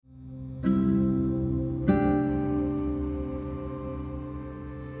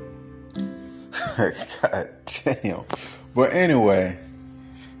God damn. But anyway,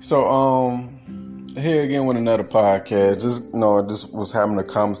 so here again with another podcast. Just was having a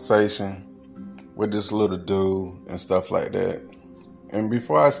conversation with this little dude and stuff like that. And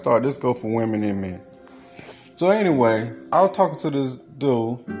before I start, this go for women and men. So anyway, I was talking to this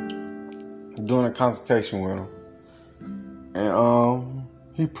dude, doing a consultation with him, and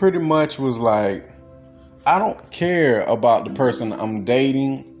he pretty much was like, I don't care about the person I'm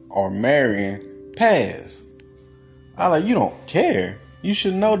dating or marrying past. You don't care. You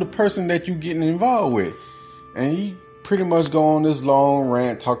should know the person that you getting involved with. And he pretty much go on this long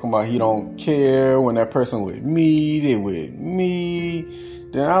rant talking about he don't care when that person with me, they with me.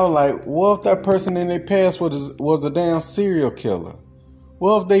 Then I was like, what if that person in their past was a damn serial killer?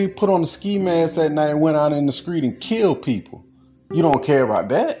 What if they put on a ski mask at night and went out in the street and killed people? You don't care about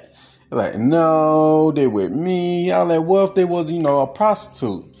that? Like, no, they with me. I was like, what if they was, a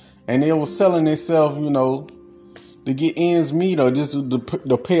prostitute and they was selling themselves, to get ends meet or just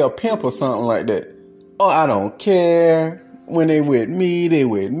to pay a pimp or something like that? Oh, I don't care. When they with me, they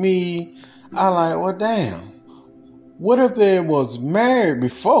with me. I like, well, damn. What if they was married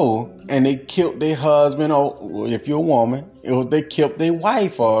before and they killed their husband, or if you're a woman, if they killed their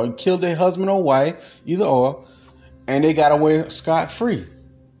wife or killed their husband or wife, either or, and they got away scot-free?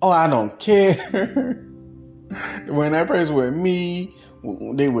 Oh, I don't care. When that person with me,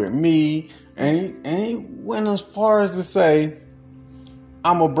 they with me. And he went as far as to say,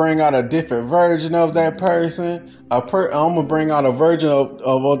 I'm going to bring out a different version of that person. I'm going to bring out a version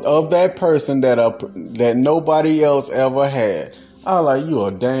of that person that nobody else ever had. I was like, you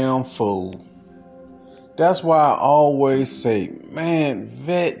a damn fool. That's why I always say, man,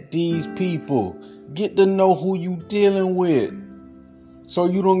 vet these people. Get to know who you dealing with, so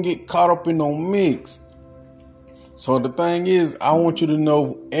you don't get caught up in no mix. So the thing is, I want you to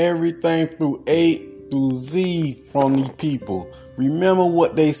know everything through A through Z from these people. Remember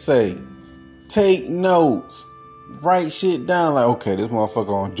what they say. Take notes. Write shit down like, okay, this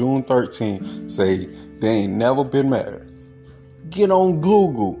motherfucker on June 13th say they ain't never been married. Get on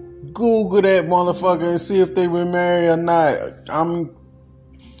Google. Google that motherfucker and see if they been married or not.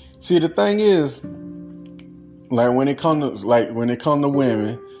 See, the thing is, like when it comes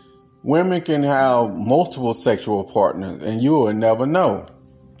to women can have multiple sexual partners and you will never know.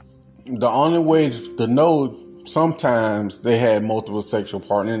 The only way to know, sometimes they had multiple sexual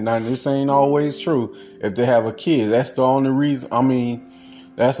partners. Now, this ain't always true. If they have a kid, that's the only reason.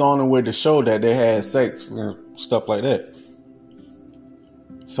 That's the only way to show that they had sex and stuff like that.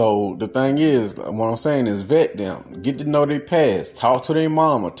 So the thing is, what I'm saying is vet them. Get to know their past. Talk to their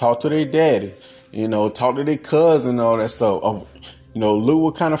mama. Talk to their daddy. Talk to their cousin and all that stuff. Look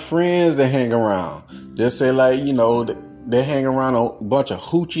what kind of friends they hang around. Just say they hang around a bunch of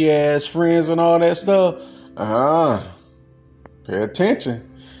hoochie ass friends and all that stuff. Pay attention.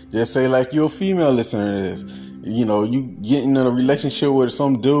 Just say you're a female listening to this. You get in a relationship with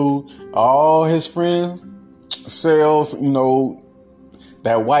some dude. All his friends sells,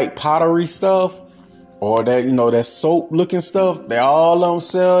 that white pottery stuff. Or that, that soap looking stuff. They all of them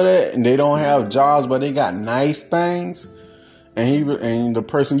sell that. And they don't have jobs, but they got nice things. And the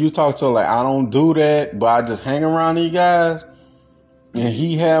person you talk to, I don't do that, but I just hang around these guys. And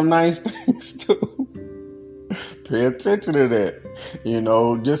he have nice things too. Pay attention to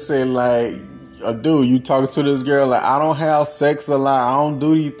that. Just say a dude, you talking to this girl, I don't have sex a lot. I don't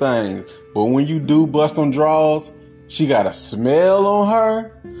do these things. But when you do bust them draws, she got a smell on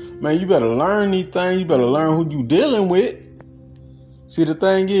her. Man, you better learn these things. You better learn who you dealing with. See, the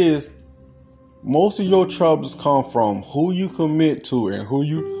thing is, most of your troubles come from who you commit to and who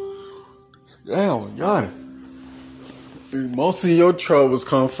you... Damn, got it. Most of your troubles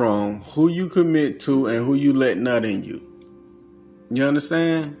come from who you commit to and who you let nut in you. You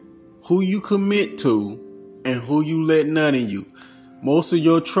understand? Who you commit to and who you let nut in you. Most of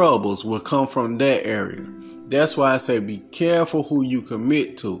your troubles will come from that area. That's why I say be careful who you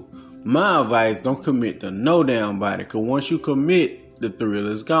commit to. My advice, don't commit to no damn body, because once you commit, the thrill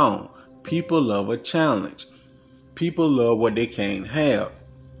is gone. People love a challenge. People love what they can't have.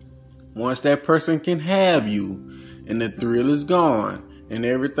 Once that person can have you and the thrill is gone and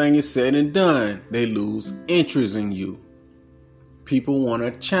everything is said and done, they lose interest in you. People want a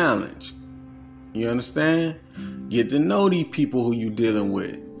challenge. You understand? Get to know these people who you dealing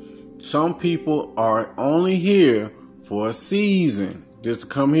with. Some people are only here for a season. Just to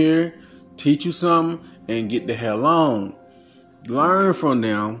come here, teach you something, and get the hell on. Learn from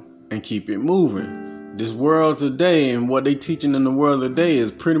them and keep it moving. This world today and what they teaching in the world today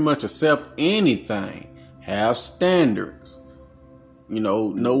is pretty much accept anything. Have standards.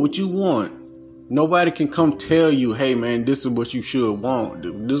 Know what you want. Nobody can come tell you, hey man, this is what you should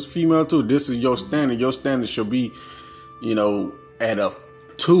want. This female too, this is your standard. Your standard should be, at a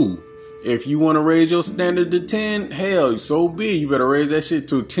 2. If you want to raise your standard to 10, hell, so be it. You better raise that shit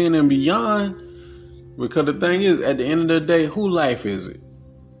to 10 and beyond. Because the thing is, at the end of the day, who life is it?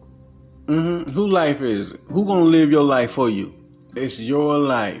 Who life is it? Who gonna live your life for you? It's your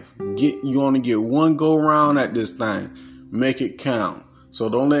life. You only get one go round at this thing. Make it count. So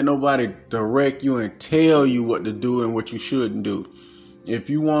don't let nobody direct you and tell you what to do and what you shouldn't do. If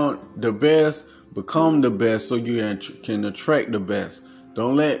you want the best, become the best so you can attract the best.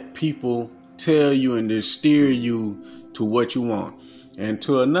 Don't let people tell you and then steer you to what you want. And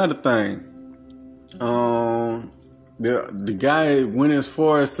to another thing, the guy went as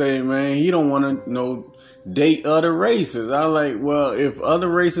far as saying, man, he don't want to date other races. I like, well, if other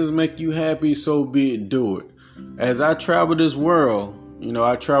races make you happy, so be it, do it. As I travel this world,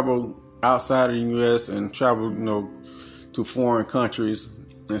 I travel outside of the U.S. and travel, to foreign countries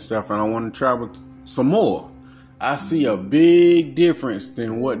and stuff, and I want to travel some more. I see a big difference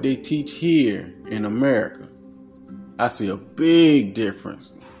than what they teach here in America. I see a big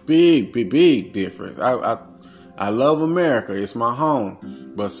difference. Big difference. I love America. It's my home.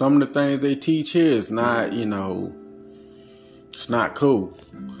 But some of the things they teach here is not, it's not cool.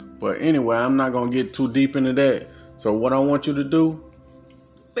 But anyway, I'm not going to get too deep into that. So what I want you to do,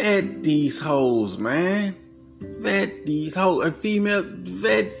 vet these hoes, man. Vet these hoes. And female,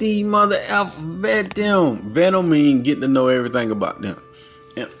 vet these mother F. Vet them. Vet them mean get to know everything about them.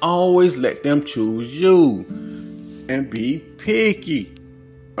 And always let them choose you. And be picky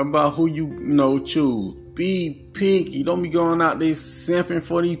about who you choose. Be picky. Don't be going out there simping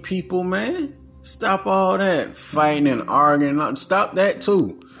for these people, man. Stop all that fighting and arguing. Stop that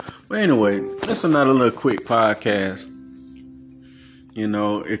too. But anyway, that's another little quick podcast.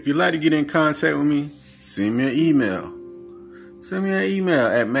 If you'd like to get in contact with me, send me an email. Send me an email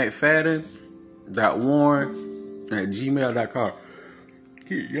at mcfadden.warren@gmail.com.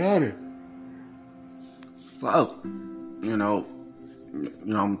 Got it. Fuck.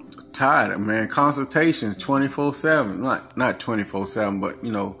 I'm tired, man. Consultation 24/7. Not 24/7, but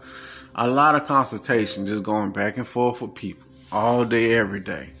a lot of consultation, just going back and forth with people all day, every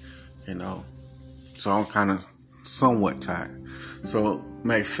day. So I'm kind of somewhat tired. So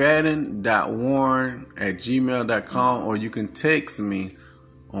mcfadden.warren@gmail.com, or you can text me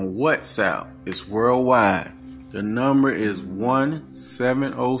on WhatsApp. It's worldwide. The number is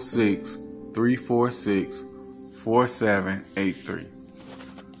 1-706-346-4783.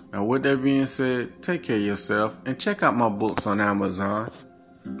 Now, with that being said, take care of yourself and check out my books on Amazon.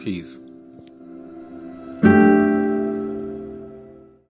 Peace.